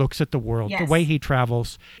way he looks at the world, the way he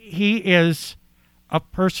travels. He is a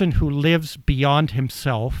person who lives beyond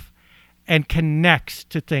himself and connects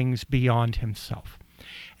to things beyond himself.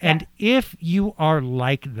 And if you are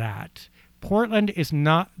like that, Portland is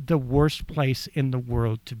not the worst place in the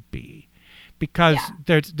world to be, because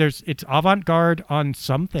it's avant-garde on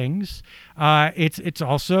some things. It's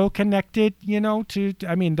also connected, to,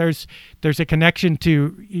 I mean, there's a connection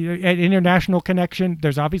to an international connection.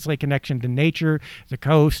 There's obviously a connection to nature, the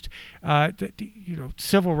coast,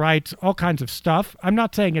 civil rights, all kinds of stuff. I'm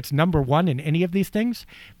not saying it's number one in any of these things,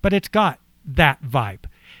 but it's got that vibe.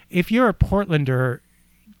 If you're a Portlander,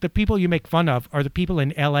 the people you make fun of are the people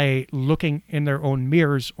in LA looking in their own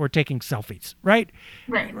mirrors or taking selfies, right?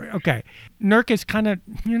 Right. Okay. Nurk is kind of,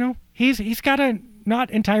 he's got a not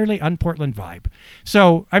entirely un-Portland vibe.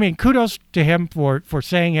 So, I mean, kudos to him for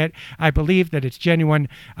saying it. I believe that it's genuine.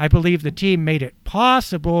 I believe the team made it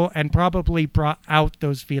possible and probably brought out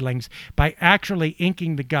those feelings by actually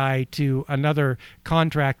inking the guy to another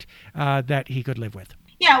contract that he could live with.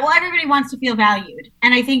 Yeah, well, everybody wants to feel valued.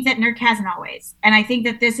 And I think that Nurk hasn't always. And I think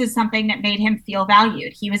that this is something that made him feel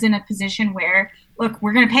valued. He was in a position where, look,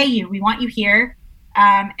 we're going to pay you. We want you here.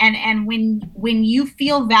 And when you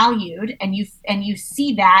feel valued and you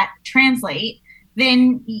see that translate,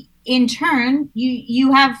 then in turn,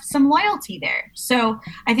 you have some loyalty there. So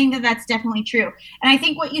I think that that's definitely true. And I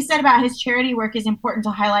think what you said about his charity work is important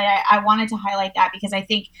to highlight. I wanted to highlight that because I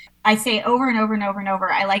think I say over and over and over and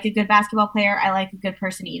over, I like a good basketball player. I like a good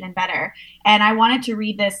person even better. And I wanted to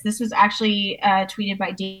read this. This was actually tweeted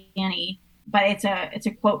by Danny, but it's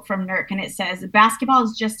a quote from Nurk, and it says, "Basketball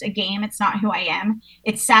is just a game. It's not who I am.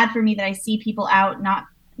 It's sad for me that I see people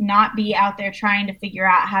not be out there trying to figure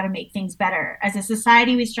out how to make things better. As a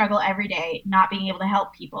society, we struggle every day, not being able to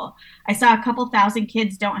help people. I saw a couple thousand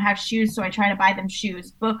kids don't have shoes, so I try to buy them shoes,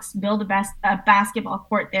 books, build a basketball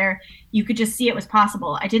court there. You could just see it was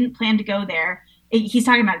possible. I didn't plan to go there." He's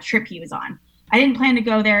talking about a trip he was on. "I didn't plan to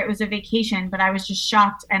go there. It was a vacation, but I was just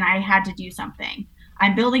shocked and I had to do something.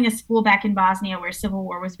 I'm building a school back in Bosnia where civil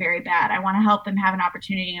war was very bad. I want to help them have an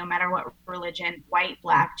opportunity, no matter what religion, white,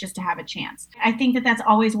 black, just to have a chance." I think that that's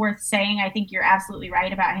always worth saying. I think you're absolutely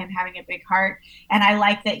right about him having a big heart. And I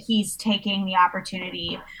like that he's taking the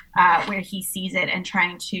opportunity where he sees it and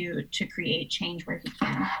trying to create change where he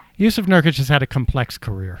can. Yusuf Nurkic has had a complex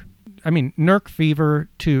career. I mean, Nurk fever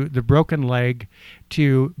to the broken leg,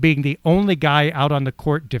 to being the only guy out on the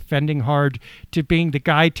court defending hard, to being the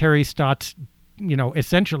guy Terry Stotts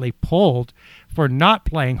essentially pulled for not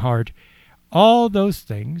playing hard. All those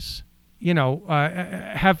things,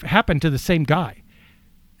 have happened to the same guy.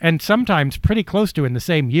 And sometimes pretty close to in the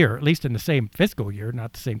same year, at least in the same fiscal year,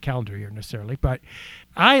 not the same calendar year necessarily. But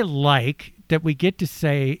I like that we get to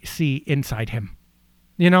see inside him.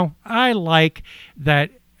 I like that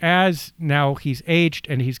as now he's aged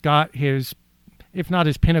and he's got his, if not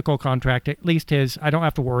his pinnacle contract, at least his I don't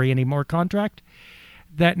have to worry anymore contract,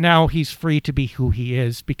 that now he's free to be who he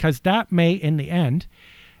is, because that may, in the end,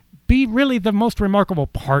 be really the most remarkable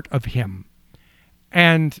part of him.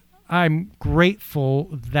 And I'm grateful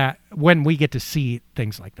that when we get to see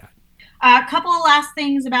things like that. A couple of last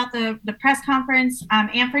things about the press conference.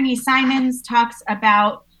 Anthony Simons talks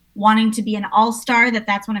about wanting to be an all-star,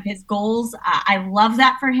 that's one of his goals. I love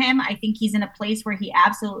that for him. I think he's in a place where he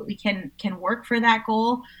absolutely can work for that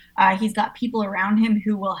goal. He's got people around him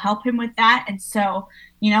who will help him with that. And so,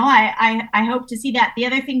 I hope to see that. The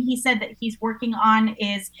other thing he said that he's working on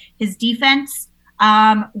is his defense.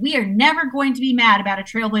 We are never going to be mad about a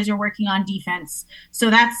Trailblazer working on defense. So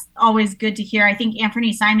that's always good to hear. I think if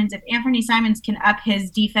Anthony Simons can up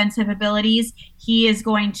his defensive abilities, he is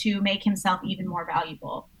going to make himself even more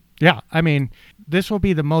valuable. Yeah, I mean, this will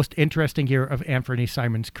be the most interesting year of Anthony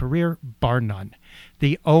Simons' career, bar none.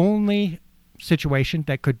 The only situation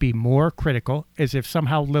that could be more critical is if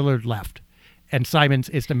somehow Lillard left and Simons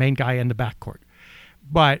is the main guy in the backcourt.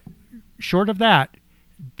 But short of that,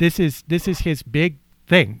 this is his big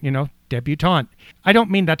thing, debutante. I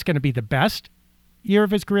don't mean that's going to be the best year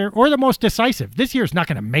of his career or the most decisive. This year is not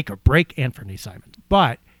going to make or break Anthony Simons,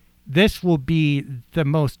 but this will be the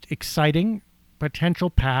most exciting,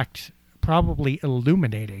 potential-packed, probably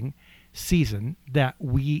illuminating season that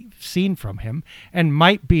we've seen from him, and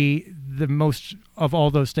might be the most of all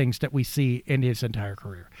those things that we see in his entire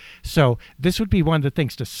career. So this would be one of the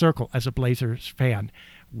things to circle as a Blazers fan.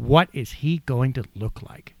 What is he going to look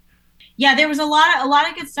like? Yeah, there was a lot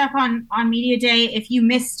of good stuff on Media Day. If you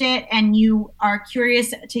missed it and you are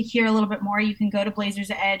curious to hear a little bit more, you can go to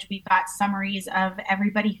Blazers Edge. We've got summaries of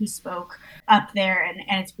everybody who spoke up there,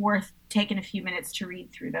 and it's worth taking a few minutes to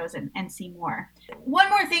read through those and see more. One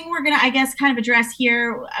more thing we're going to, I guess, kind of address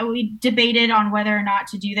here. We debated on whether or not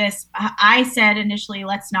to do this. I said initially,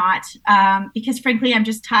 let's not, because frankly, I'm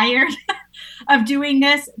just tired of doing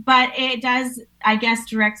this, but it does, I guess,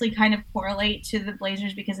 directly kind of correlate to the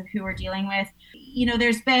Blazers because of who we're dealing with.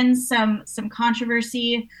 There's been some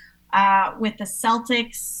controversy with the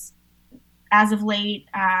Celtics as of late.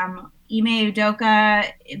 Ime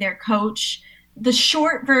Udoka, their coach. The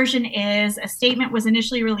short version is a statement was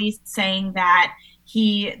initially released saying that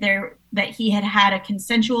he had a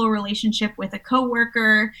consensual relationship with a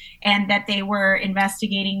coworker and that they were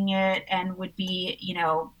investigating it and would be,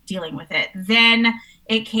 dealing with it. Then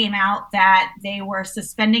it came out that they were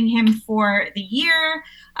suspending him for the year.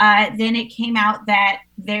 Then it came out that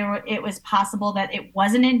it was possible that it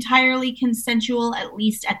wasn't entirely consensual, at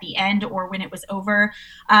least at the end or when it was over.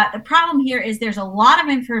 The problem here is there's a lot of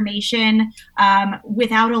information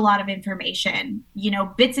without a lot of information.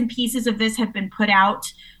 Bits and pieces of this have been put out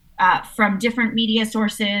from different media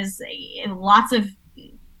sources, lots of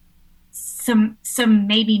some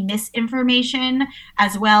maybe misinformation,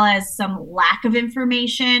 as well as some lack of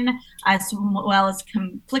information, as well as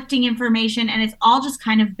conflicting information, and it's all just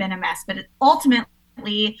kind of been a mess. But ultimately,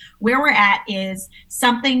 where we're at is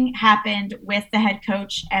something happened with the head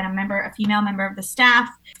coach and a female member of the staff.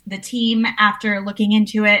 The team, after looking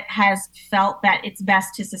into it, has felt that it's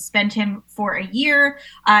best to suspend him for a year,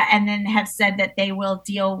 and then have said that they will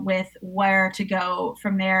deal with where to go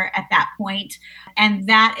from there at that point. And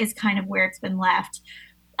that is kind of where it's been left.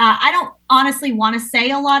 I don't honestly want to say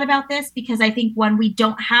a lot about this because I think when we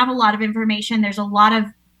don't have a lot of information, there's a lot of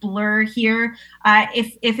blur here.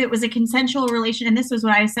 If it was a consensual relation, and this was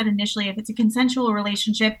what I said initially, if it's a consensual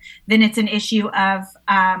relationship, then it's an issue of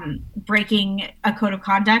breaking a code of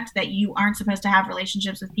conduct that you aren't supposed to have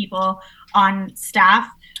relationships with people on staff,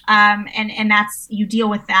 and that's, you deal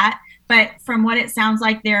with that. But from what it sounds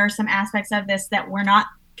like, there are some aspects of this that were not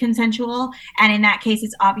consensual, and in that case,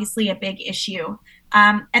 it's obviously a big issue.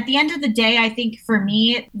 At the end of the day, I think for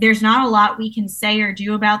me, there's not a lot we can say or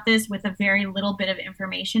do about this with a very little bit of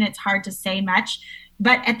information. It's hard to say much.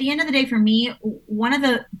 But at the end of the day, for me, one of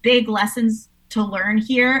the big lessons to learn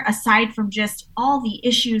here, aside from just all the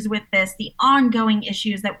issues with this, the ongoing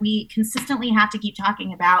issues that we consistently have to keep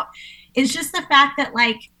talking about, is just the fact that,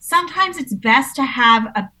 sometimes it's best to have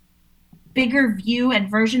a bigger view and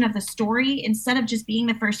version of the story instead of just being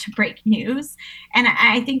the first to break news. And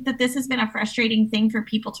I think that this has been a frustrating thing for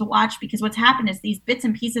people to watch, because what's happened is these bits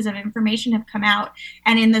and pieces of information have come out,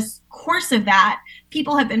 and in the course of that,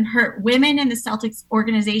 people have been hurt. Women in the Celtics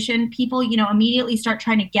organization, people, immediately start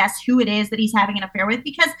trying to guess who it is that he's having an affair with,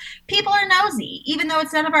 because people are nosy, even though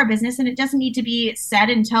it's none of our business and it doesn't need to be said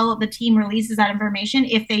until the team releases that information.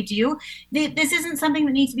 If they do, this isn't something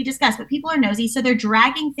that needs to be discussed, but people are nosy, so they're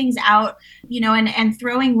dragging things out, and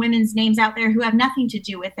throwing women's names out there who have nothing to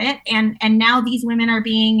do with it. And now these women are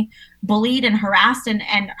being bullied and harassed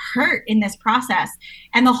and hurt in this process.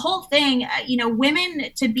 And the whole thing,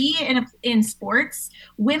 women, to be in sports,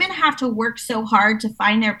 women have to work so hard to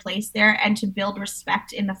find their place there and to build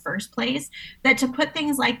respect in the first place, that to put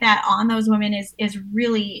things like that on those women is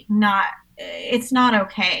really not, it's not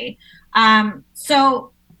okay.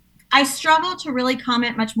 So I struggle to really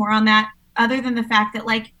comment much more on that, other than the fact that,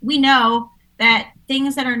 we know that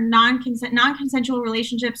things that are non-consensual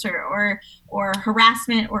relationships or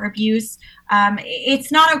harassment or abuse, it's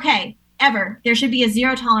not okay, ever. There should be a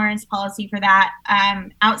zero tolerance policy for that.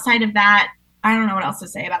 Outside of that, I don't know what else to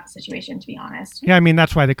say about the situation, to be honest. Yeah,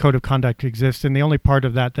 that's why the code of conduct exists. And the only part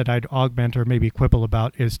of that I'd augment or maybe quibble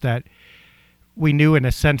about is that we knew in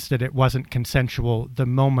a sense that it wasn't consensual the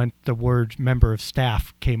moment the word member of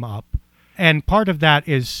staff came up. And part of that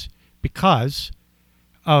is because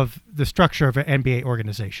of the structure of an NBA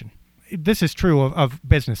organization. This is true of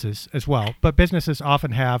businesses as well, but businesses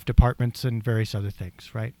often have departments and various other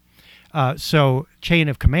things, right? So chain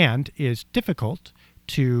of command is difficult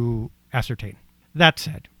to ascertain. That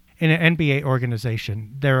said, in an NBA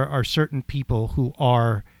organization, there are certain people who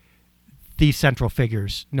are the central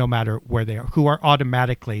figures, no matter where they are, who are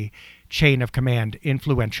automatically chain of command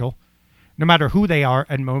influential, no matter who they are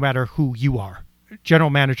and no matter who you are. General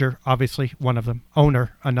manager, obviously, one of them.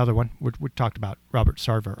 Owner, another one. We talked about Robert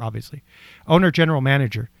Sarver, obviously. Owner, general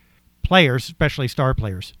manager. Players, especially star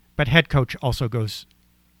players. But head coach also goes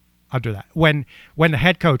under that. When the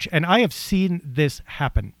head coach, and I have seen this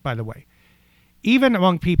happen, by the way, even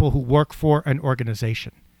among people who work for an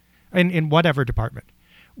organization, in whatever department,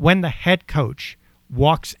 when the head coach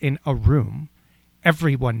walks in a room,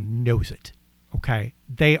 everyone knows it, okay?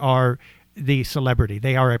 They are the celebrity.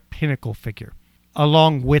 They are a pinnacle figure.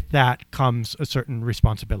 Along with that comes a certain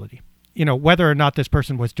responsibility. Whether or not this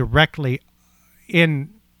person was directly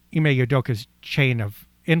in Ime Udoka's chain of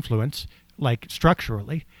influence,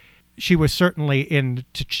 structurally, she was certainly in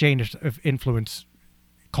the chain of influence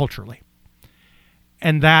culturally.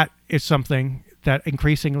 And that is something that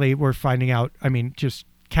increasingly we're finding out, just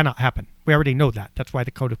cannot happen. We already know that. That's why the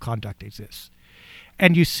code of conduct exists.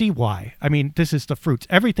 And you see why. I mean, this is the fruits.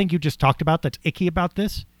 Everything you just talked about that's icky about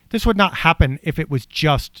this would not happen if it was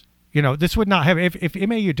just, this would not have, if Ime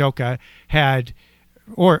Udoka had,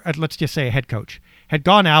 or let's just say a head coach, had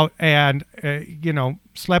gone out and,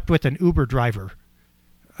 slept with an Uber driver,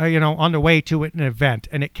 on the way to an event,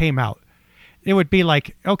 and it came out. It would be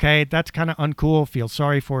like, okay, that's kind of uncool. Feel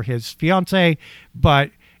sorry for his fiance, but,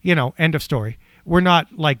 end of story. We're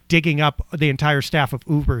not like digging up the entire staff of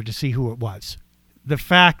Uber to see who it was. The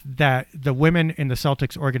fact that the women in the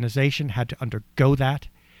Celtics organization had to undergo that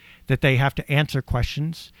they have to answer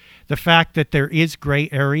questions, the fact that there is gray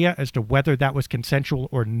area as to whether that was consensual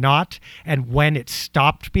or not, and when it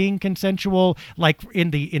stopped being consensual, like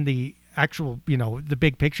in the actual, the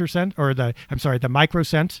big picture sense, or the micro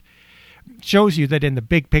sense, shows you that in the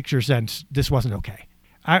big picture sense, this wasn't okay.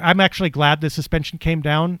 I'm actually glad the suspension came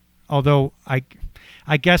down, although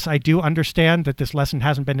I guess I do understand that this lesson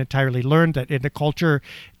hasn't been entirely learned, that in the culture,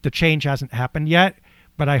 the change hasn't happened yet.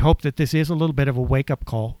 But I hope that this is a little bit of a wake-up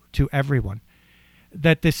call to everyone,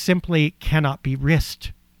 that this simply cannot be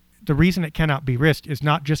risked. The reason it cannot be risked is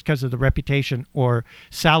not just because of the reputation or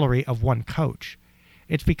salary of one coach.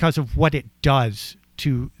 It's because of what it does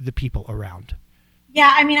to the people around.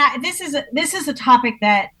 Yeah, I mean, this is a topic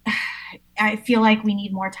that I feel like we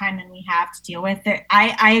need more time than we have to deal with.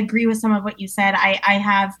 I agree with some of what you said. I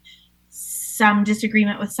have some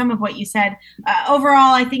disagreement with some of what you said.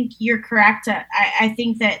 Overall, I think you're correct. I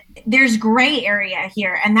think that there's gray area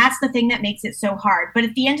here, and that's the thing that makes it so hard. But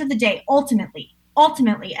at the end of the day, ultimately,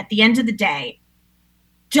 at the end of the day,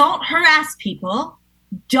 don't harass people.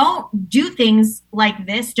 Don't do things like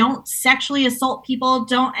this. Don't sexually assault people.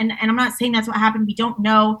 And I'm not saying that's what happened. We don't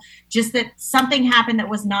know, just that something happened that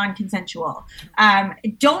was non-consensual.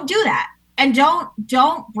 Don't do that. And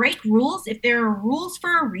don't break rules if there are rules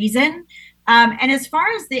for a reason. And as far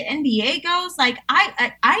as the NBA goes, like I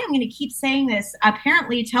am going to keep saying this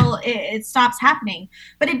apparently till it stops happening.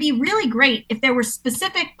 But it'd be really great if there were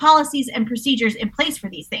specific policies and procedures in place for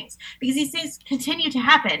these things, because these things continue to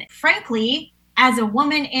happen. Frankly, as a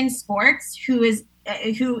woman in sports who,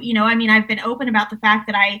 I've been open about the fact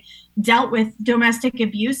that I dealt with domestic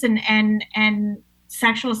abuse and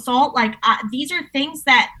sexual assault. Like these are things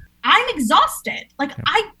that I'm exhausted. Like,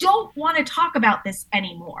 I don't want to talk about this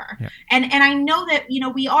anymore. Yeah. And I know that,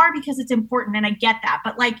 we are, because it's important, and I get that.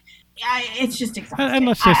 But like, it's just exhausting. And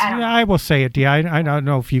let's just, I will say it, Dee. I don't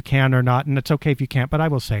know if you can or not, and it's okay if you can't, but I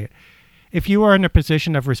will say it. If you are in a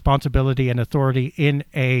position of responsibility and authority in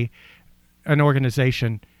an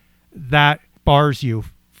organization, that bars you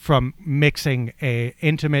from mixing a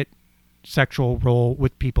intimate sexual role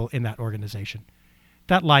with people in that organization.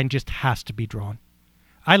 That line just has to be drawn.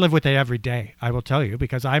 I live with it every day, I will tell you,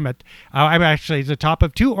 because I'm actually the top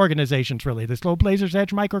of two organizations, really. The Slow Blazers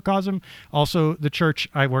Edge microcosm, also the church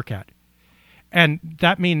I work at. And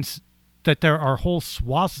that means that there are whole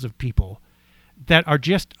swaths of people that are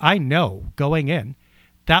just, I know, going in,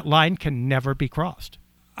 that line can never be crossed.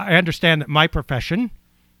 I understand that my profession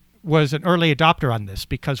was an early adopter on this,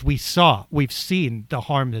 because we've seen the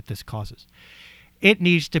harm that this causes. It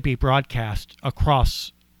needs to be broadcast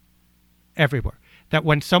across everywhere. That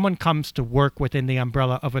when someone comes to work within the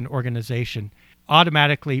umbrella of an organization,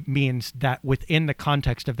 automatically means that within the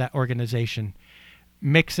context of that organization,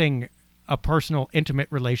 mixing a personal, intimate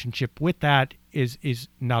relationship with that is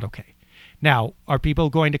not okay. Now, are people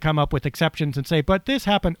going to come up with exceptions and say, but this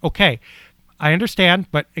happened? Okay, I understand,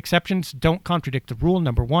 but exceptions don't contradict the rule,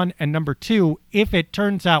 number one. And number two, if it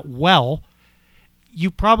turns out well,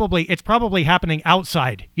 it's probably happening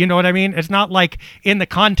outside. You know what I mean? It's not like in the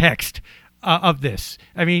context of this.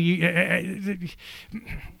 I mean,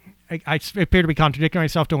 I appear to be contradicting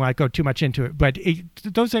myself. Don't want to go too much into it, but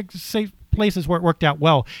those places where it worked out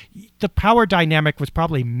well, the power dynamic was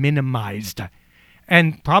probably minimized,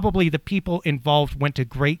 and probably the people involved went to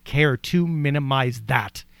great care to minimize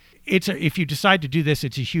that. If you decide to do this,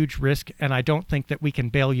 it's a huge risk, and I don't think that we can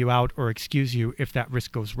bail you out or excuse you if that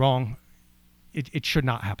risk goes wrong. It should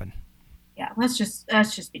not happen. Yeah, let's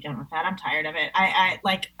just be done with that. I'm tired of it.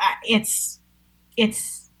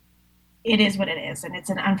 It is what it is, and it's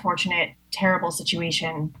an unfortunate, terrible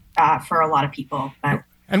situation for a lot of people. But.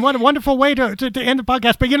 And what a wonderful way to end the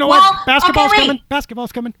podcast. But you know what? Basketball's coming.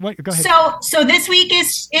 Basketball's coming. Wait, go ahead. So this week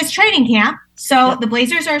is training camp. So the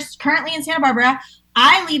Blazers are currently in Santa Barbara.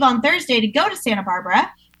 I leave on Thursday to go to Santa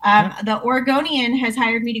Barbara. The Oregonian has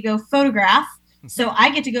hired me to go photograph. So I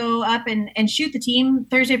get to go up and shoot the team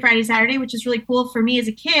Thursday, Friday, Saturday, which is really cool for me as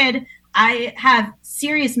a kid. I have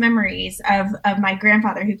serious memories of my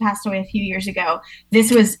grandfather who passed away a few years ago.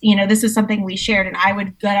 This was something we shared, and I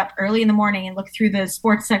would get up early in the morning and look through the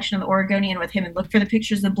sports section of the Oregonian with him and look for the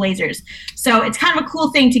pictures of the Blazers. So it's kind of a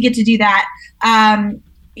cool thing to get to do that.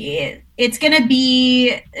 It's going to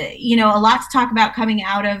be, a lot to talk about coming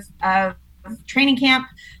out of training camp.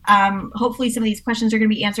 Hopefully some of these questions are going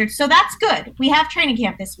to be answered. So that's good. We have training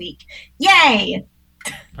camp this week. Yay!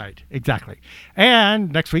 Right, exactly.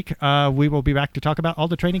 And next week, we will be back to talk about all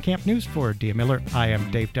the training camp news. For Dia Miller, I am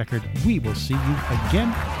Dave Deckard. We will see you again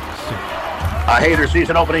soon. A hater sees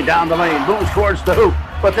an opening down the lane, moves towards the hoop,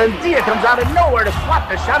 but then Dia comes out of nowhere to swat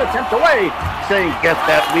the shot attempt away, saying, "Get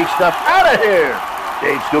that weak stuff out of here."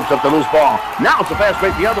 Dave scoops up the loose ball. Now it's a fast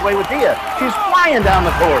break the other way with Dia. She's flying down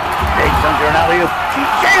the court. Dave sends her an alley-oop. She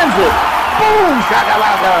jams it. Boom!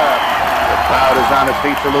 Shakalaka! The crowd is on its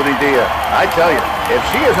feet saluting Dia. I tell you, if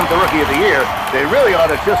she isn't the Rookie of the Year, they really ought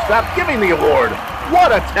to just stop giving the award.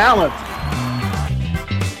 What a talent!